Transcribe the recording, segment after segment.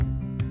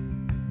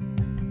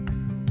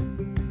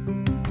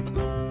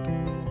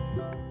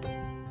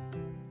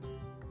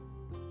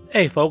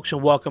Hey, folks,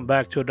 and welcome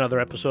back to another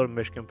episode of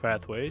Michigan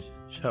Pathways.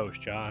 It's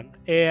host John,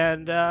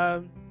 and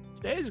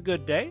today is a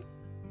good day.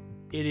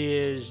 It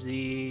is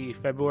the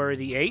February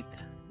the 8th.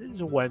 It is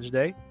a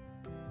Wednesday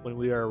when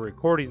we are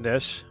recording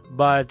this,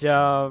 but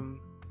the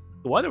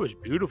weather was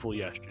beautiful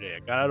yesterday. I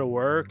got out of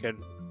work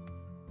and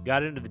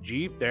got into the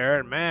Jeep there,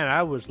 and man,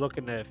 I was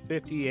looking at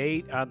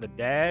 58 on the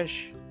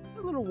dash.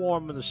 A little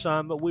warm in the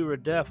sun, but we were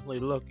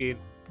definitely looking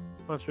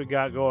once we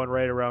got going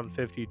right around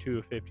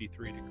 52,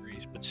 53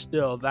 degrees. But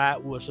still,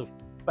 that was a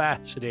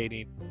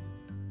fascinating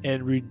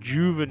and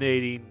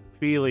rejuvenating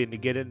feeling to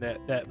get in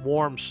that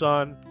warm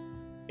sun.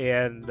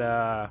 And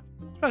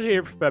especially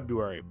here for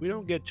February. We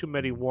don't get too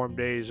many warm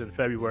days in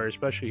February,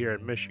 especially here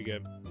in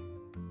Michigan.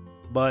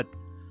 But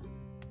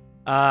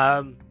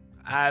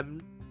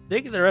I'm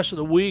thinking the rest of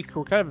the week,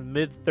 we're kind of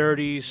mid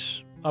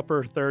 30s,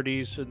 upper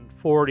 30s, and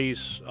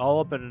 40s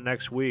all up in the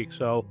next week.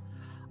 So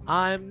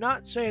I'm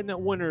not saying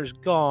that winter's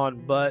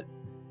gone, but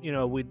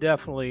we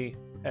definitely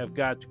have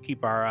got to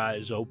keep our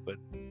eyes open.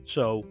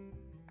 So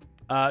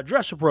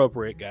dress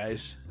appropriate,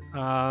 guys.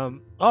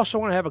 Also,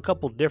 want to have a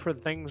couple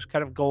different things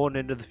kind of going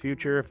into the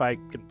future if I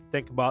can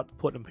think about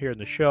putting them here in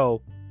the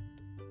show.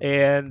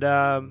 And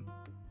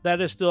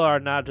that is still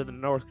our nod to the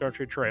North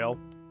Country Trail.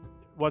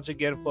 Once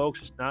again, folks,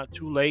 it's not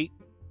too late.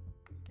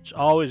 It's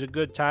always a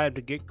good time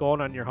to get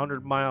going on your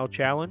 100-mile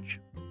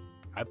challenge.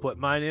 I put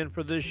mine in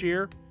for this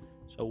year.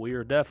 So we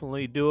are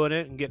definitely doing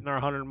it and getting our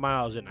 100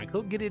 miles in. I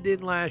couldn't get it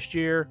in last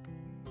year.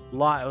 A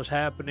lot was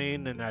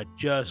happening, and I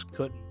just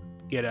couldn't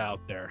get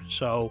out there.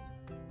 So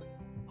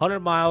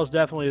 100 miles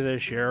definitely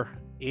this year.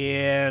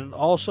 And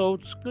also,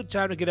 it's a good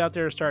time to get out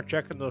there and start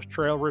checking those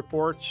trail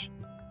reports.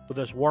 With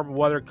this warmer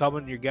weather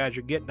coming, you guys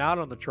are getting out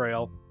on the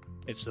trail.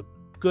 It's a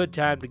good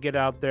time to get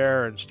out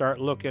there and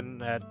start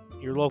looking at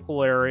your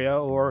local area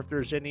or if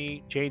there's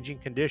any changing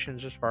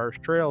conditions as far as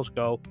trails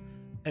go.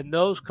 And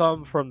those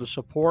come from the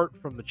support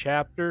from the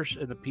chapters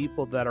and the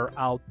people that are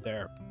out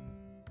there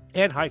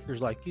and hikers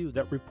like you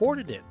that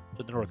reported it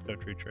to the North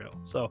Country Trail.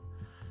 So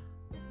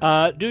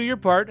do your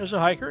part as a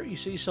hiker. You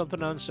see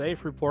something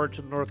unsafe, report it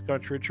to the North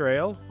Country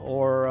Trail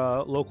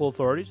or local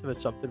authorities if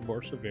it's something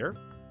more severe.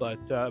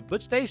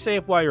 But stay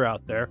safe while you're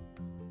out there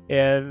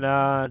and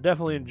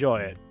definitely enjoy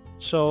it.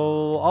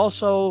 So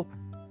also,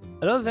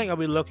 another thing I'll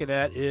be looking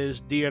at is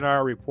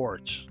DNR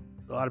reports.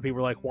 A lot of people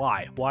are like,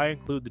 why? Why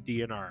include the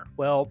DNR?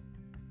 Well,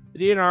 the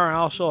DNR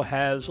also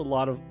has a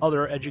lot of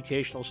other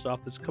educational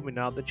stuff that's coming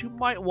out that you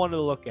might want to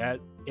look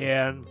at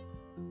and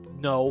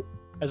know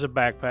as a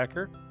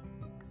backpacker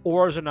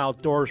or as an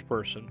outdoors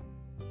person.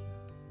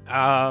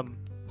 Um,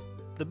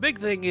 the big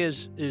thing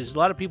is a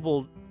lot of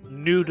people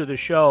new to the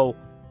show.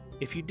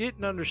 If you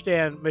didn't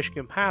understand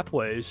Michigan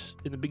Pathways,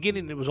 in the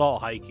beginning it was all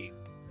hiking.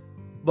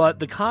 But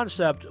the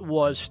concept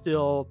was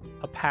still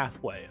a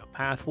pathway. A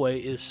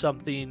pathway is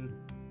something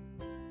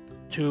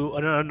to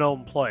an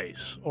unknown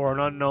place or an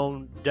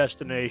unknown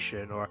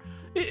destination, or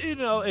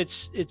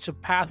it's a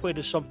pathway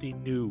to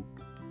something new.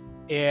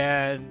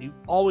 And you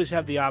always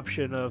have the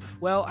option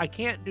of, well, I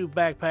can't do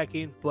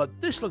backpacking, but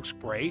this looks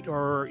great,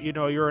 or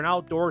you're an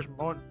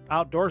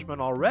outdoorsman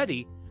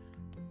already,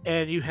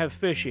 and you have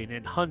fishing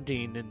and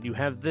hunting, and you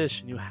have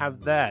this and you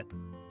have that,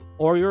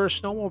 or you're a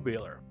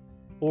snowmobiler,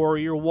 or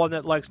you're one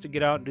that likes to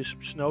get out and do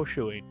some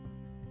snowshoeing.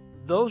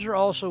 Those are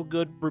also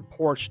good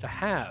reports to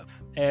have,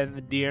 and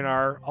the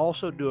DNR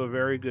also do a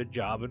very good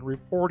job in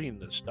reporting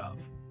this stuff.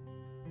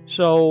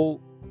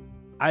 So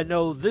I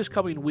know this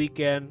coming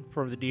weekend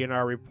from the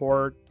DNR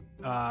report,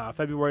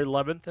 February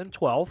 11th and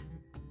 12th,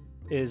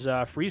 is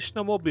Free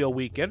Snowmobile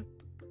Weekend,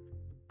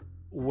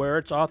 where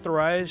it's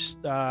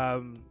authorized.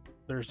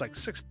 There's like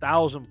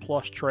 6,000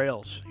 plus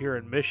trails here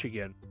in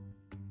Michigan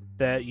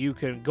that you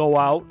can go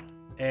out,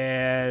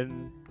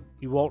 and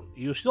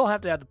you still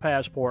have to have the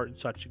passport and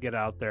such to get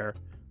out there,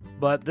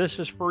 but this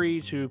is free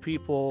to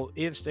people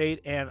in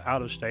state and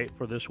out of state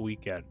for this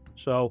weekend.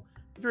 So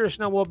if you're a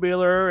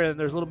snowmobiler and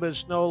there's a little bit of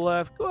snow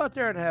left, go out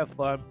there and have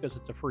fun because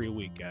it's a free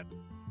weekend.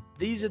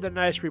 These are the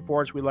nice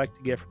reports we like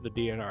to get from the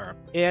DNR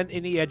and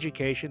any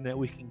education that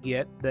we can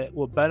get that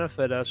will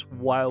benefit us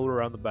while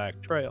we're on the back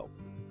trail.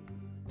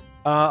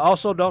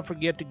 Also, don't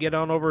forget to get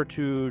on over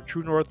to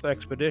True North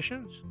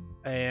Expeditions,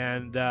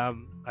 and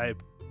I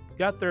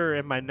got there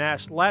in my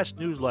last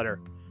newsletter.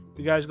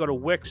 You guys go to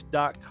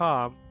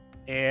wix.com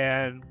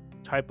and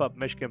type up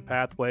Michigan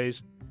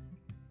Pathways.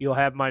 You'll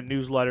have my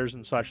newsletters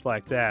and such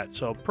like that.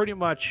 So pretty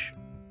much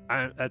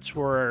that's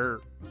where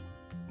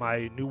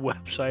my new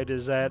website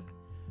is at.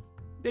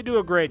 They do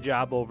a great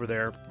job over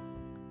there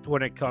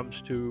when it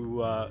comes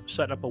to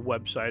setting up a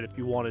website if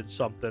you wanted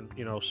something,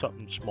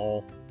 something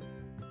small.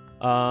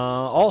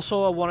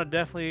 Also, I want to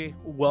definitely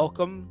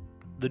welcome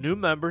the new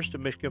members to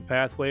Michigan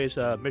Pathways,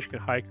 Michigan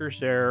Hikers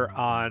there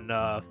on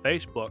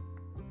Facebook.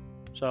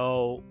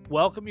 So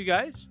welcome you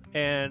guys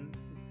and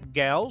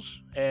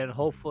gals, and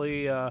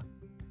hopefully you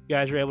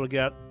guys are able to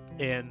get out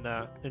and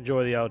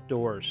enjoy the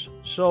outdoors.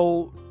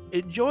 So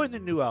enjoying the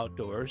new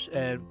outdoors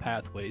and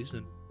pathways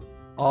and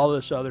all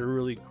this other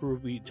really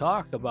groovy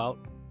talk about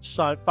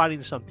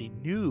finding something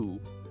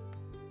new.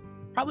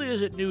 probably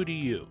isn't new to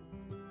you,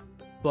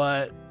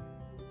 but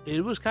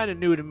it was kind of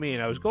new to me.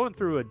 And I was going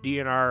through a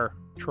DNR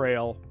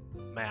trail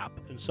map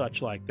and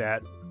such like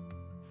that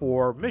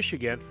for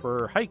Michigan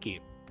for hiking.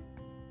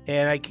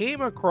 And I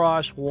came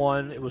across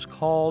one. It was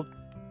called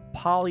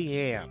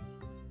Pollyant,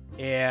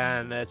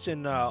 and it's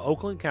in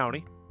Oakland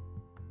County.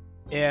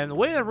 And the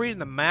way I'm reading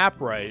the map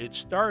right, it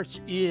starts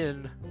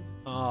in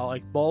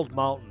like Bald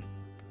Mountain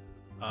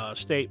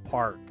State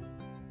Park,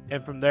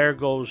 and from there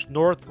goes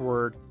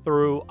northward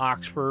through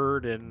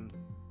Oxford and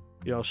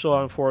so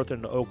on and forth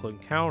into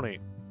Oakland County.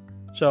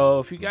 So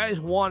if you guys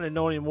want to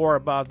know any more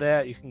about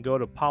that, you can go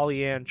to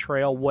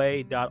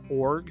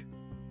pollyantrailway.org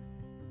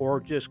or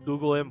just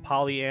Google in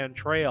Pollyann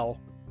Trail,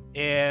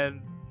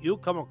 and you'll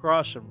come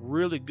across some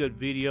really good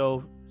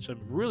video, some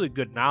really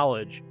good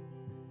knowledge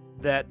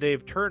that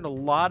they've turned a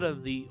lot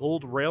of the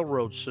old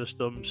railroad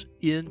systems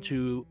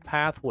into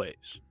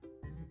pathways.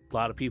 A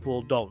lot of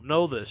people don't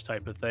know this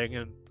type of thing,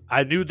 and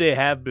I knew they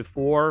have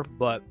before,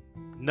 but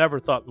never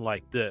thought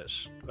like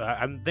this.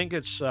 I think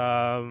it's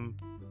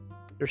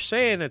they're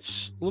saying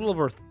it's a little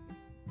over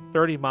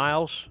 30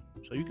 miles,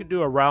 so you can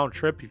do a round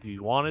trip if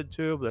you wanted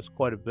to, but that's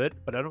quite a bit.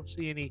 But I don't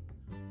see any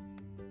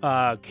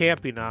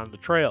camping on the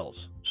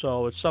trails,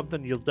 so it's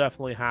something you'll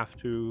definitely have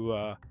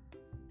to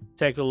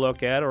take a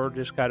look at, or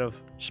just kind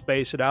of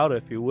space it out,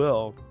 if you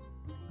will.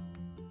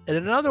 And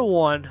another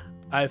one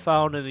I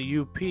found in the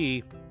UP,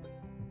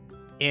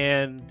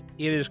 and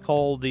it is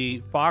called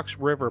the Fox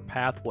River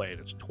Pathway.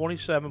 It's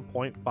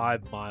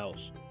 27.5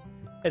 miles.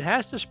 It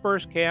has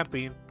dispersed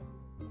camping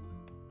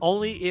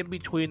only in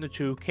between the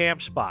two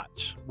camp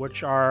spots,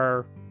 which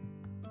are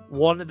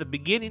one at the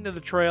beginning of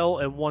the trail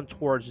and one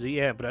towards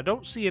the end. But I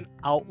don't see an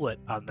outlet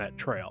on that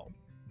trail.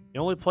 The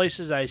only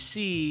places I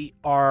see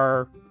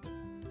are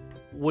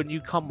when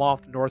you come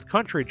off the North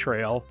Country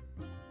Trail.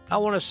 I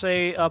want to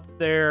say up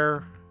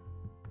there,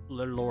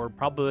 Lord,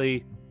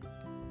 probably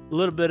a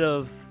little bit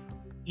of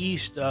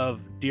east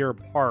of Deer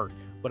Park,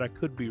 but I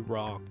could be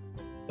wrong.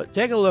 But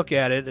take a look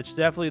at it. It's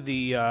definitely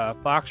the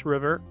Fox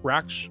River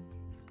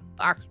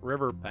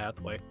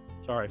Pathway.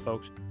 Sorry,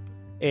 folks.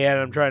 And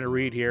I'm trying to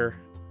read here.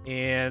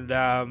 And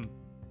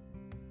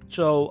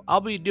so I'll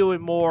be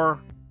doing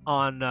more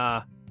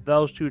on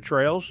those two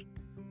trails.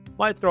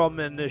 Might throw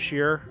them in this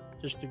year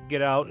just to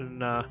get out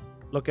and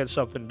look at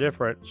something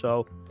different.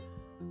 So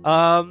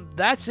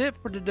that's it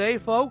for today,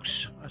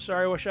 folks.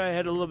 Sorry, I wish I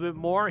had a little bit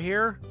more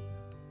here.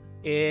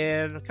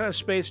 And kind of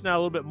spacing out a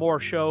little bit more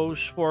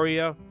shows for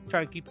you.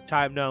 Trying to keep the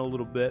time down a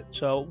little bit.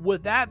 So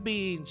with that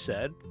being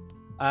said,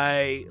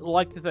 I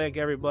like to thank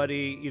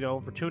everybody,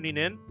 for tuning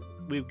in.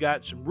 We've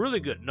got some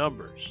really good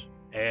numbers,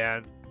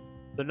 and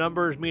the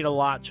numbers mean a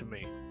lot to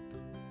me.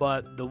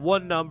 But the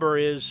one number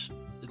is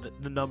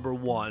the number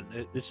one.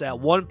 It's that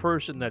one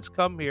person that's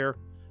come here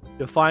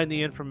to find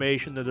the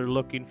information that they're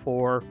looking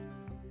for,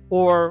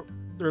 or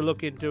they're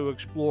looking to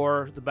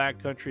explore the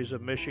backcountries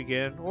of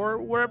Michigan or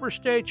wherever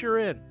state you're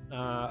in.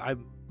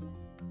 I'm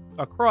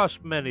across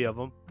many of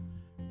them.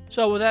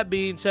 So with that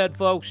being said,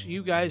 folks,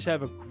 you guys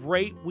have a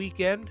great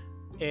weekend,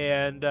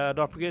 and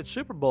don't forget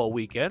Super Bowl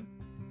weekend.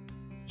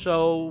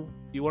 So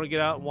you want to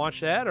get out and watch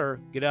that, or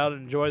get out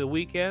and enjoy the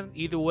weekend?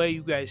 Either way,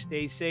 you guys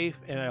stay safe,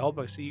 and I hope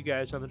I see you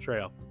guys on the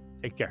trail.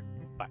 Take care.